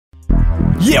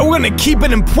Yeah, we're gonna keep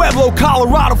it in Pueblo,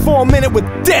 Colorado for a minute with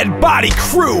Dead Body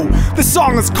Krew. This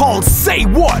song is called Say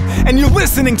What, and you're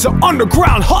listening to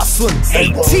Underground Hustlin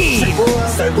 18. Say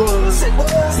what, say what, say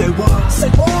what, say what, say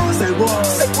what, say what,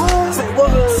 say what, say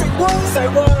what, say what, say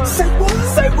what, say what,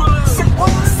 say what, say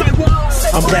what, say what.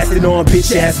 I'm blasting on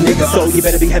bitch ass niggas, so you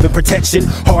better be having protection.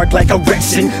 Hard like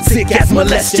erection, sick ass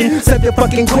molestion. Save your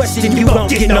fucking question, you won't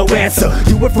get no answer.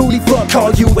 You a fruity fuck,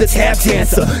 call you a tap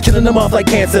dancer. Killing them off like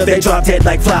cancer, they drop dead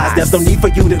like flies. There's no need for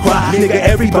you to cry, nigga,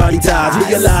 everybody dies.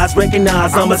 Realize,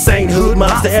 recognize, I'm a sane hood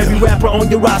monster. Every rapper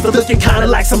on your roster looking kinda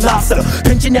like some lobster.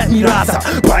 Pinching at me raza,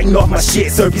 biting off my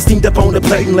shit. Serve you steamed up on the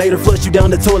plate and later flush you down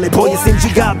the toilet. Boy, it seems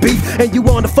you got beef and you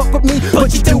wanna fuck with me,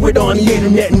 but you do it on the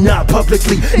internet and not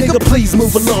publicly. Nigga, please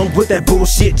move along with that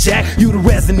bullshit, Jack. You the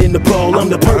resin in the bowl, I'm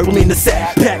the purple in the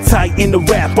sack. Pack tight in the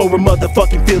rap over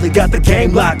motherfucking Philly. Got the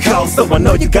game locked close, so I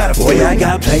know you gotta feel. Boy, I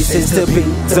got places to be.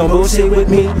 Don't bullshit with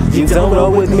me, you don't roll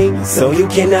with me, so you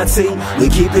cannot see. We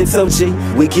keep it so G,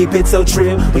 we keep it so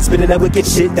trill. We spinning that wicked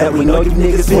shit that we know you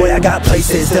niggas feel. Boy, I got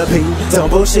places to be. Don't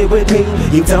bullshit with me,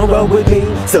 you don't roll with me,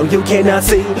 so you cannot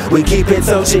see. We keep it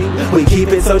so G, we keep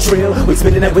it so trill. We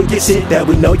spinning that wicked shit that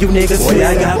we know you niggas feel. Boy,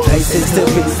 I got places to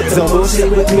be. Don't bullshit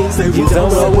with me, you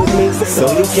don't roll with me, so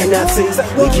you cannot see.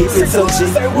 We keep it so G,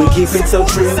 we keep it so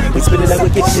trill. We spinning that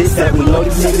wicked shit that we know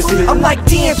you niggas feel. I'm like,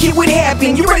 damn kid, what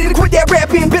happened? You ready to quit that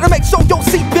rapping? Better make sure your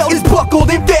seatbelt is buckled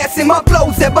and fastened. My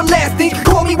flow's everlasting,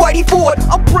 call me Whitey Ford.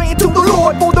 I'm praying to the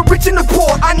Lord for the rich and the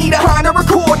poor. I need a Honda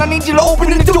record, I need you to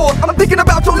open the door. I'm thinking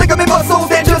about your ligament muscles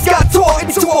that just got tore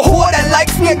into a whore that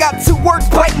likes me. I got two words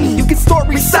biting me. You can start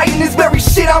reciting this very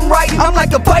shit I'm writing. I'm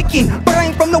like a Viking, but I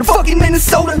ain't from no fucking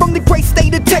Minnesota. From the great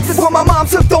state of Texas where my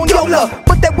mom's hooked on Yola.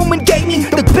 But that woman gave me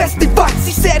the best advice.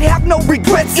 She said have no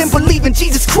regrets and believe in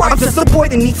Jesus Christ. I'm just a boy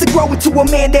that needs to grow into a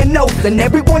man that knows. And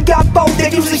everyone got both, they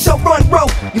usually show front row.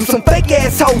 You some fake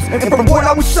assholes, and from what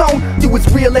I was shown, you as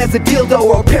real as a dildo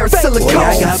or a pair of silicone. Boy,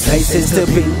 I got places to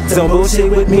be. Don't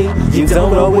bullshit with me, you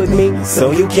don't roll with me,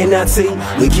 so you cannot see.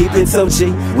 We keep it so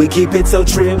G, we keep it so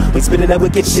trill. We spinning that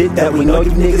wicked shit that we know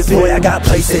you niggas feel. Boy, I got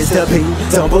places to be.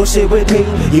 Don't bullshit with me,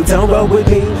 you don't roll with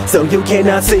me, so you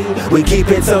cannot see. We keep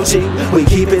it so G, we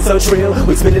keep it so trill.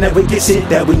 We spinning that wicked shit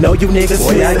that we know you niggas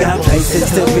feel. Boy, I got places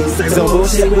to be. Don't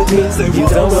bullshit with me, you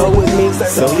don't roll with me,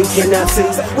 so you cannot see.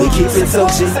 We keep it so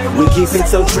G, we keep it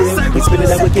so trill. We spinning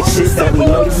that wicked shit that we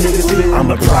know you niggas feel.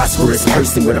 I'm a prosperous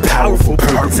person with a powerful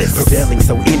purpose. Prevailing,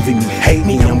 so envy me, hate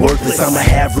me, I'm worthless. I'ma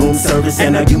have room service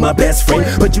and are you my best friend?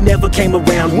 But you never came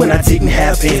around when I didn't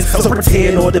have ends. So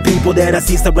pretend all the people that I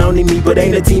see surrounding me, but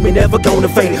ain't a demon ever gonna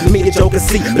fade me. A joker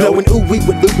see, knowing ooh we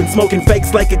with looping, smoking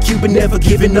fakes like a Cuban, never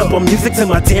giving up on music till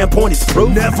my damn point is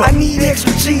proved. Never. I need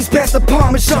extra cheese past the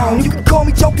Parmesan. You can call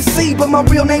me Joker C, but my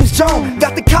real name's John.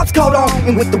 Got the cops called on,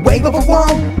 and with the wave of a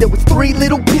wand, there was 3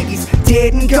 little piggies,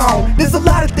 dead and gone. There's a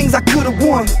lot of things I could've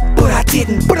won, but I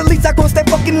didn't. But at least I crossed that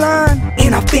fucking line,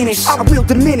 and I finished. I will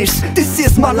diminish, this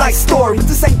is my life story.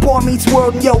 This ain't Boy Meets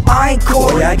World, and yo, I ain't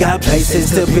Corey. Boy, I got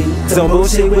places to be. Don't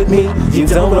bullshit with me, you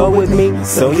don't roll with me,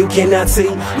 so you cannot see.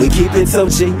 We keep it so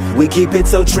G, we keep it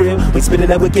so trill. We spinning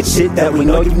that wicked shit that we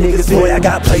know you niggas feel. Boy, I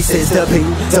got places to be.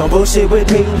 Don't bullshit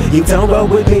with me, you don't roll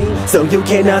with me, so you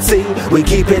cannot see. We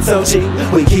keep it so G,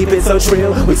 we keep it so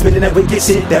trill. We spinning that wicked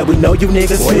shit that we know you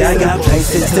niggas feel. Boy, I got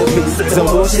places to be. Don't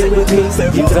bullshit with me,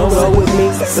 you don't roll with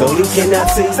me, so you cannot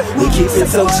see. We keep it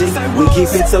so G, we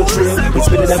keep it so trill. We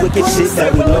spinning that wicked shit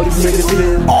that we know you niggas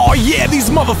feel. Oh yeah, these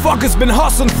motherfuckers been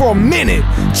hustling for a minute.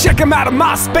 Check them out at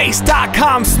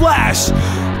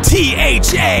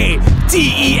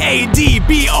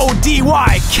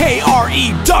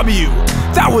myspace.com/THADEADBODYKREW.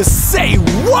 That was Say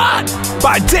What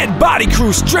by Dead Body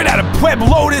Krew, straight out of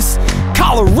Pueblo,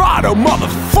 Colorado,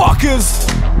 motherfuckers.